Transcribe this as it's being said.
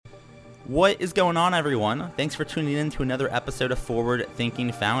What is going on, everyone? Thanks for tuning in to another episode of Forward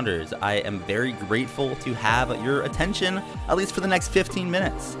Thinking Founders. I am very grateful to have your attention, at least for the next 15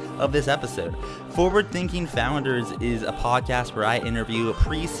 minutes of this episode. Forward Thinking Founders is a podcast where I interview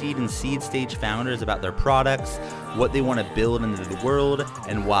pre-seed and seed stage founders about their products, what they want to build into the world,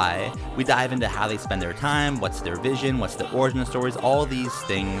 and why. We dive into how they spend their time, what's their vision, what's their origin stories, all these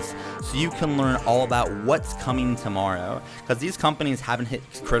things, so you can learn all about what's coming tomorrow. Because these companies haven't hit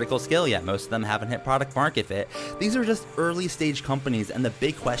critical scale yet. Most of them haven't hit product market fit. These are just early stage companies, and the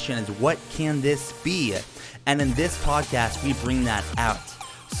big question is, what can this be? And in this podcast, we bring that out.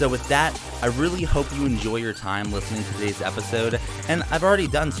 So with that, I really hope you enjoy your time listening to today's episode. And I've already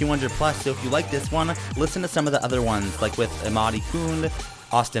done 200 plus, so if you like this one, listen to some of the other ones, like with Imadi Kund,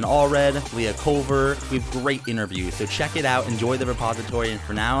 Austin Allred, Leah Culver. We have great interviews, so check it out, enjoy the repository, and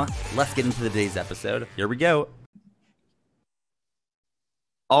for now, let's get into today's episode. Here we go.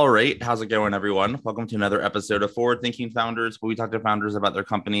 All right, how's it going, everyone? Welcome to another episode of Forward Thinking Founders, where we talk to founders about their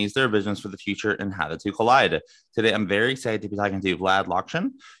companies, their visions for the future, and how the two collide. Today, I'm very excited to be talking to Vlad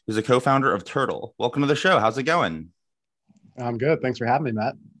Lokshin, who's a co-founder of Turtle. Welcome to the show. How's it going? I'm good. Thanks for having me,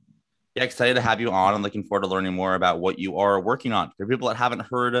 Matt. Yeah, excited to have you on. I'm looking forward to learning more about what you are working on. For people that haven't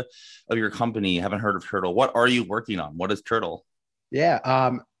heard of your company, haven't heard of Turtle, what are you working on? What is Turtle?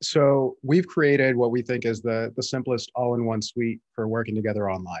 Yeah. So we've created what we think is the simplest all-in-one suite for working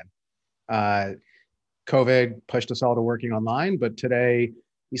together online. COVID pushed us all to working online, but today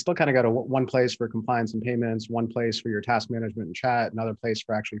you still kind of got one place for compliance and payments, one place for your task management and chat, another place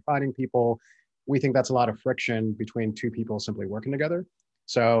for actually finding people. We think that's a lot of friction between two people simply working together.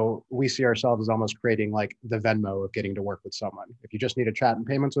 So we see ourselves as almost creating like the Venmo of getting to work with someone. If you just need a chat and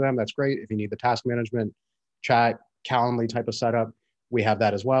payments with them, that's great. If you need the task management, chat, Calendly type of setup, we have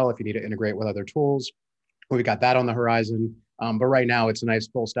that as well. If you need to integrate with other tools, we've got that on the horizon. But right now, it's a nice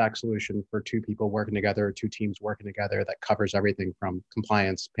full stack solution for two people working together, two teams working together that covers everything from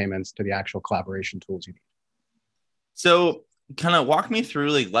compliance, payments to the actual collaboration tools you need. So kind of walk me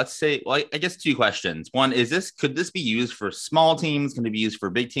through, like, let's say, well, I guess two questions. One, could this be used for small teams? Can it be used for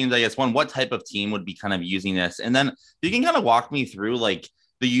big teams? I guess one, what type of team would be kind of using this? And then you can kind of walk me through like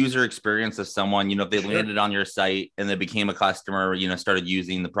the user experience of someone, if they landed on your site and they became a customer, started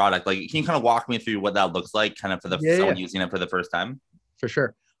using the product, like, can you kind of walk me through what that looks like kind of for someone using it for the first time? For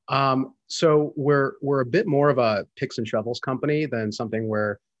sure. So we're a bit more of a picks and shovels company than something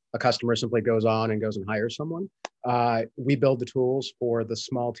where a customer simply goes and hires someone. We build the tools for the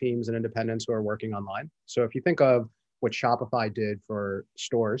small teams and independents who are working online. So if you think of what Shopify did for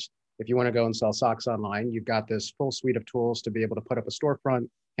stores, if you want to go and sell socks online, you've got this full suite of tools to be able to put up a storefront,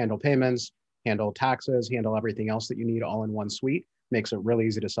 handle payments, handle taxes, handle everything else that you need all in one suite. Makes it really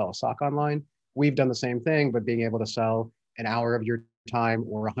easy to sell a sock online. We've done the same thing, but being able to sell an hour of your time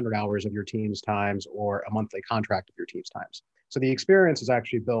or 100 hours of your team's times or a monthly contract of your team's times. So the experience is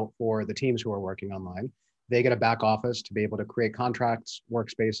actually built for the teams who are working online. They get a back office to be able to create contracts,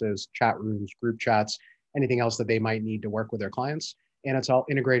 workspaces, chat rooms, group chats, anything else that they might need to work with their clients. And it's all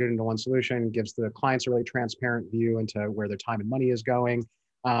integrated into one solution, gives the clients a really transparent view into where their time and money is going.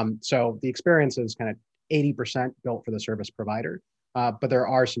 So the experience is kind of 80% built for the service provider, but there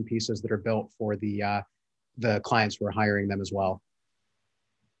are some pieces that are built for the clients who are hiring them as well.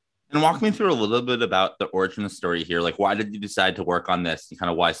 And walk me through a little bit about the origin story here. Like, why did you decide to work on this? And kind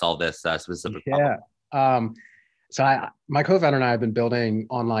of why solve this specific problem? My co-founder and I have been building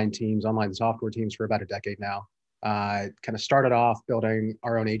online software teams for about a decade now. Kind of started off building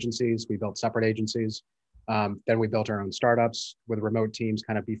our own agencies. We built separate agencies. Then we built our own startups with remote teams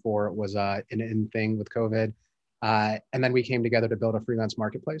kind of before it was an in thing with COVID. And then we came together to build a freelance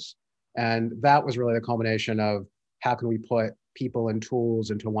marketplace. And that was really the culmination of how can we put people and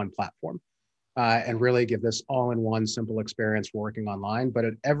tools into one platform and really give this all-in-one simple experience for working online. But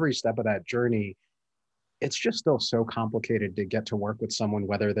at every step of that journey, it's just still so complicated to get to work with someone,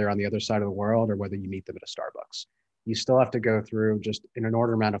 whether they're on the other side of the world or whether you meet them at a Starbucks. You still have to go through just an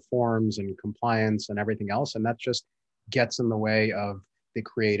inordinate amount of forms and compliance and everything else. And that just gets in the way of the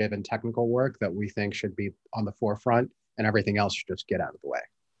creative and technical work that we think should be on the forefront, and everything else should just get out of the way.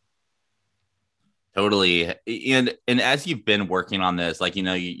 Totally. And as you've been working on this, like,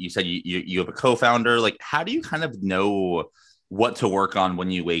 you said you have a co-founder, like, how do you kind of know what to work on when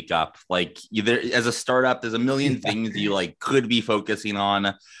you wake up? Like, as a startup, there's a million things you like could be focusing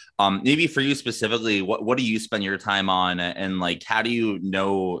on. Maybe for you specifically, what do you spend your time on, and like, how do you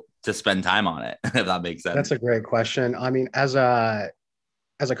know to spend time on it? If that makes sense. That's a great question. I mean, as a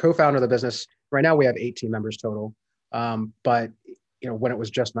co-founder of the business, right now we have 8 team members total. But when it was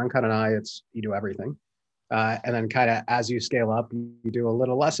just Venkat and I, you do everything. And then kind of as you scale up, you do a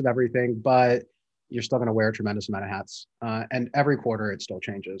little less of everything, but you're still going to wear a tremendous amount of hats. And every quarter it still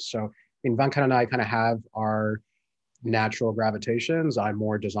changes. So Venkat and I kind of have our natural gravitations. I'm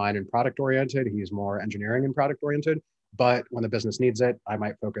more design and product oriented. He's more engineering and product oriented. But when the business needs it, I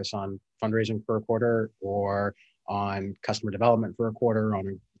might focus on fundraising for a quarter or on customer development for a quarter,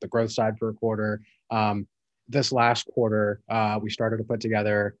 on the growth side for a quarter. This last quarter, we started to put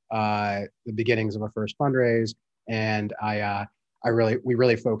together the beginnings of a first fundraise, and we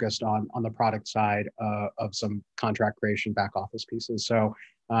really focused on the product side of some contract creation, back office pieces. So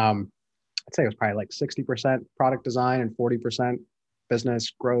I'd say it was probably like 60% product design and 40%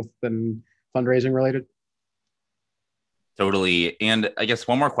 business growth and fundraising related. Totally. And I guess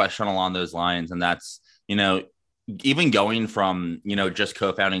one more question along those lines, and that's, even going from, just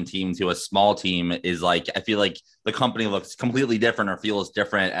co-founding team to a small team is like, I feel like the company looks completely different or feels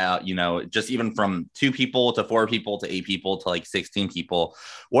different, just even from 2 people to 4 people to 8 people to like 16 people.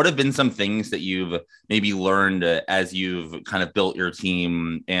 What have been some things that you've maybe learned as you've kind of built your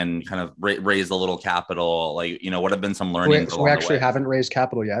team and kind of raised a little capital? Like, what have been some learnings? We actually haven't raised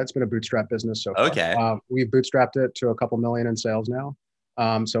capital yet. It's been a bootstrap business so far. Okay. We bootstrapped it to a couple million in sales now.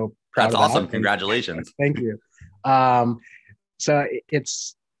 So proud That's of awesome. that. Congratulations. Thank you. So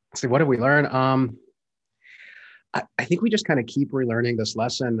let's see, what did we learn? I think we just kind of keep relearning this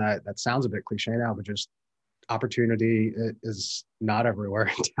lesson that sounds a bit cliche now, but just opportunity is not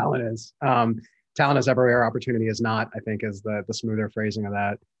everywhere. Talent is. Talent is everywhere. Opportunity is not, I think, is the smoother phrasing of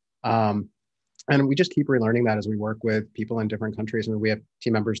that. And we just keep relearning that as we work with people in different countries. I mean, we have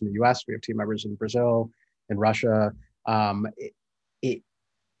team members in the US, we have team members in Brazil, in Russia.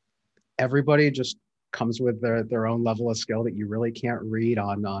 Everybody just comes with their own level of skill that you really can't read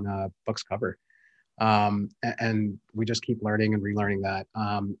on a book's cover. And we just keep learning and relearning that.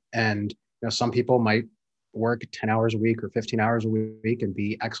 And some people might work 10 hours a week or 15 hours a week and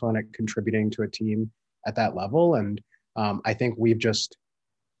be excellent at contributing to a team at that level. And I think we've just,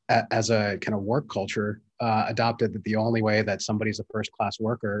 as a kind of work culture, adopted that the only way that somebody's a first-class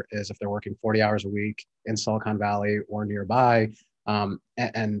worker is if they're working 40 hours a week in Silicon Valley or nearby.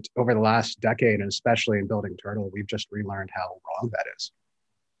 And over the last decade, and especially in building Turtle, we've just relearned how wrong that is.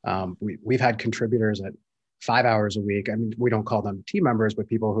 We've had contributors at 5 hours a week. I mean, we don't call them team members, but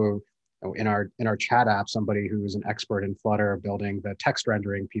people who, in our chat app, somebody who's an expert in Flutter, building the text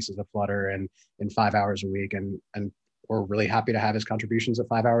rendering pieces of Flutter in 5 hours a week, and we're really happy to have his contributions at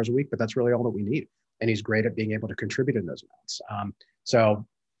 5 hours a week. But that's really all that we need, and he's great at being able to contribute in those amounts. So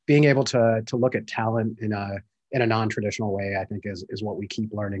being able to look at talent in a non-traditional way, I think is what we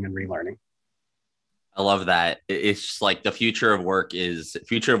keep learning and relearning. I love that. It's just like the future of work is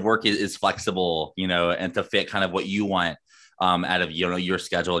flexible, and to fit kind of what you want out of, your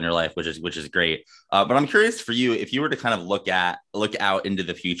schedule and your life, which is great. But I'm curious for you, if you were to kind of look out into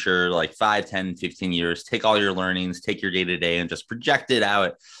the future, like 5, 10, 15 years, take all your learnings, take your day-to-day and just project it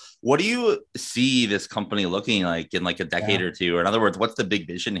out. What do you see this company looking like in like a decade or two? Or in other words, what's the big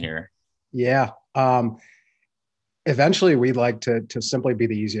vision here? Yeah. Eventually, we'd like to simply be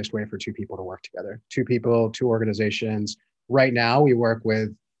the easiest way for 2 people to work together. 2 people, 2 organizations. Right now, we work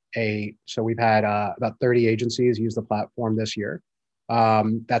with so we've had about 30 agencies use the platform this year.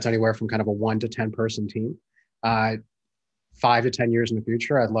 That's anywhere from kind of a 1 to 10 person team. 5 to 10 years in the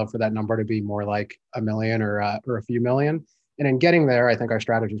future, I'd love for that number to be more like 1 million or a few million. And in getting there, I think our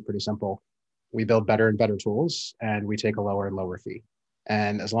strategy is pretty simple. We build better and better tools, and we take a lower and lower fee.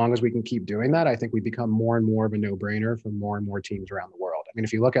 And as long as we can keep doing that, I think we become more and more of a no-brainer for more and more teams around the world. I mean,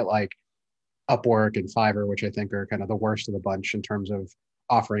 if you look at like Upwork and Fiverr, which I think are kind of the worst of the bunch in terms of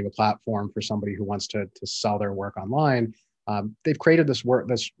offering a platform for somebody who wants to sell their work online, they've created this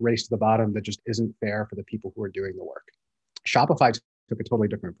race to the bottom that just isn't fair for the people who are doing the work. Shopify took a totally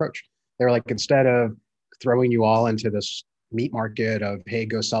different approach. They were like, instead of throwing you all into this meat market of, hey,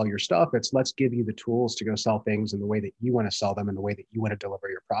 go sell your stuff, it's let's give you the tools to go sell things in the way that you want to sell them, in the way that you want to deliver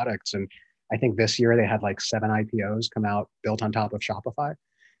your products. And I think this year they had like 7 IPOs come out built on top of Shopify,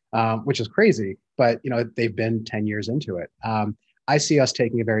 which is crazy, but they've been 10 years into it. I see us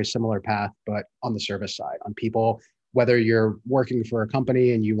taking a very similar path, but on the service side, on people, whether you're working for a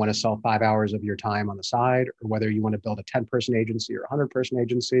company and you want to sell 5 hours of your time on the side, or whether you want to build a 10-person agency or a 100-person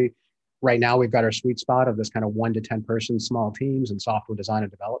agency. Right now, we've got our sweet spot of this kind of 1 to 10 person small teams in software design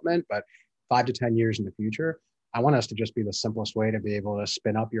and development. But 5 to 10 years in the future, I want us to just be the simplest way to be able to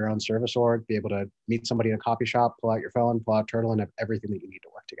spin up your own service org, be able to meet somebody in a coffee shop, pull out your phone, pull out Turtle, and have everything that you need to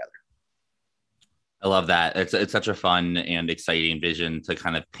work together. I love that. It's such a fun and exciting vision to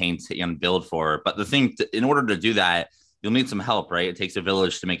kind of paint and build for. But the thing, in order to do that, you'll need some help, right? It takes a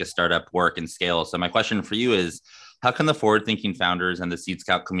village to make a startup work and scale. So my question for you is, how can the forward thinking founders and the Seed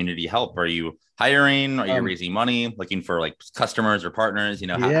Scout community help? Are you hiring? Are you raising money, looking for like customers or partners?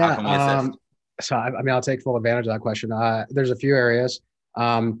 How Yeah. can we assist? So I mean, I'll take full advantage of that question. There's a few areas.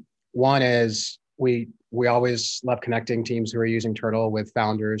 One is we always love connecting teams who are using Turtle with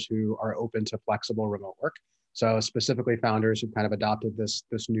founders who are open to flexible remote work. So specifically founders who kind of adopted this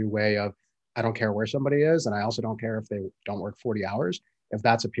new way of, I don't care where somebody is, and I also don't care if they don't work 40 hours. If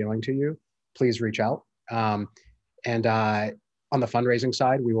that's appealing to you, please reach out. And on the fundraising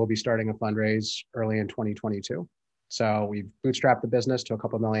side, we will be starting a fundraise early in 2022. So we've bootstrapped the business to a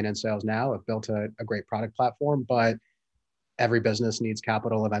couple million in sales now. Have built a great product platform, but every business needs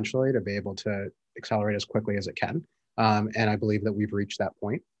capital eventually to be able to accelerate as quickly as it can. And I believe that we've reached that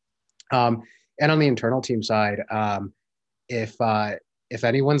point. And on the internal team side, if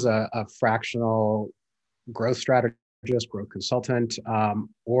anyone's a fractional growth strategist, growth consultant,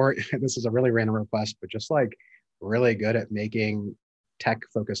 or this is a really random request, but just like really good at making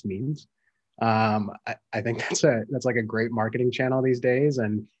tech-focused memes, I think that's like a great marketing channel these days.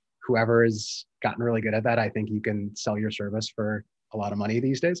 And whoever has gotten really good at that, I think you can sell your service for a lot of money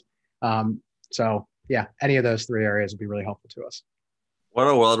these days. So yeah, any of those three areas would be really helpful to us. What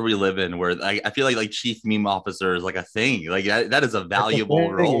a world we live in where I feel like chief meme officer is like a thing. Like that is a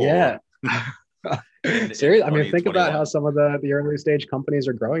valuable role. Yeah. Seriously, I mean, think about how some of the early stage companies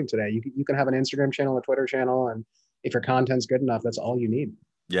are growing today. You can have an Instagram channel, a Twitter channel, and if your content's good enough, that's all you need.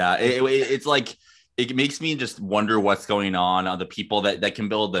 Yeah, it's like, it makes me just wonder what's going on the people that can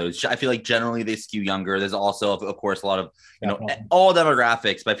build those. I feel like generally they skew younger. There's also, of course, a lot of, all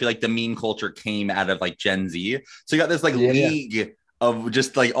demographics, but I feel like the meme culture came out of like Gen Z. So you got this league of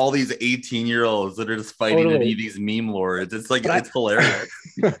just like all these 18-year-olds that are just fighting to be these meme lords. It's like, it's hilarious.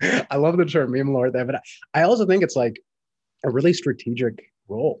 I love the term meme lord there, but I also think it's like a really strategic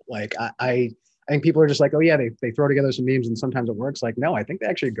role. Like I think people are just like, oh yeah, they throw together some memes and sometimes it works. Like, no, I think they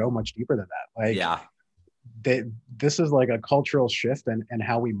actually go much deeper than that. Like, this is like a cultural shift and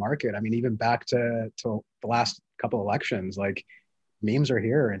how we market. I mean, even back to the last couple elections, like memes are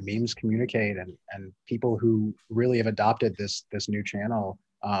here and memes communicate, and people who really have adopted this new channel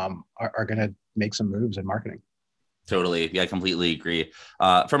are going to make some moves in marketing. Totally. Yeah, I completely agree.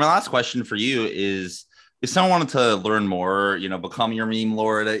 For my last question for you is, if someone wanted to learn more, become your meme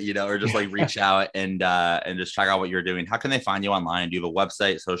lord, or just like reach out and just check out what you're doing, how can they find you online? Do you have a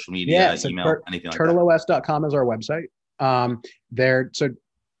website, social media, email, anything like that? TurtleOS.com is our website. So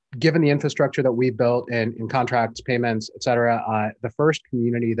given the infrastructure that we built in contracts, payments, et cetera, the first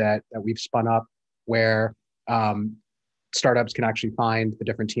community that we've spun up where startups can actually find the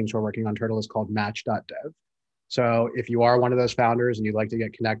different teams who are working on Turtle is called Match.dev. So if you are one of those founders and you'd like to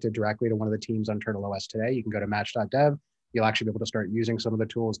get connected directly to one of the teams on TurtleOS today, you can go to Match.dev. You'll actually be able to start using some of the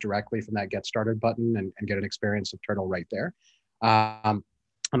tools directly from that Get Started button and get an experience of Turtle right there. On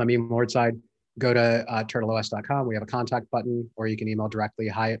the meme lord side, go to turtleos.com. We have a contact button, or you can email directly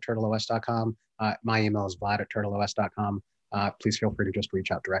hi@turtleos.com. My email is vlad@turtleos.com. Please feel free to just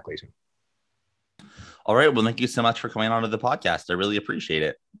reach out directly to me. All right. Well, thank you so much for coming on to the podcast. I really appreciate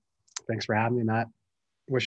it. Thanks for having me, Matt.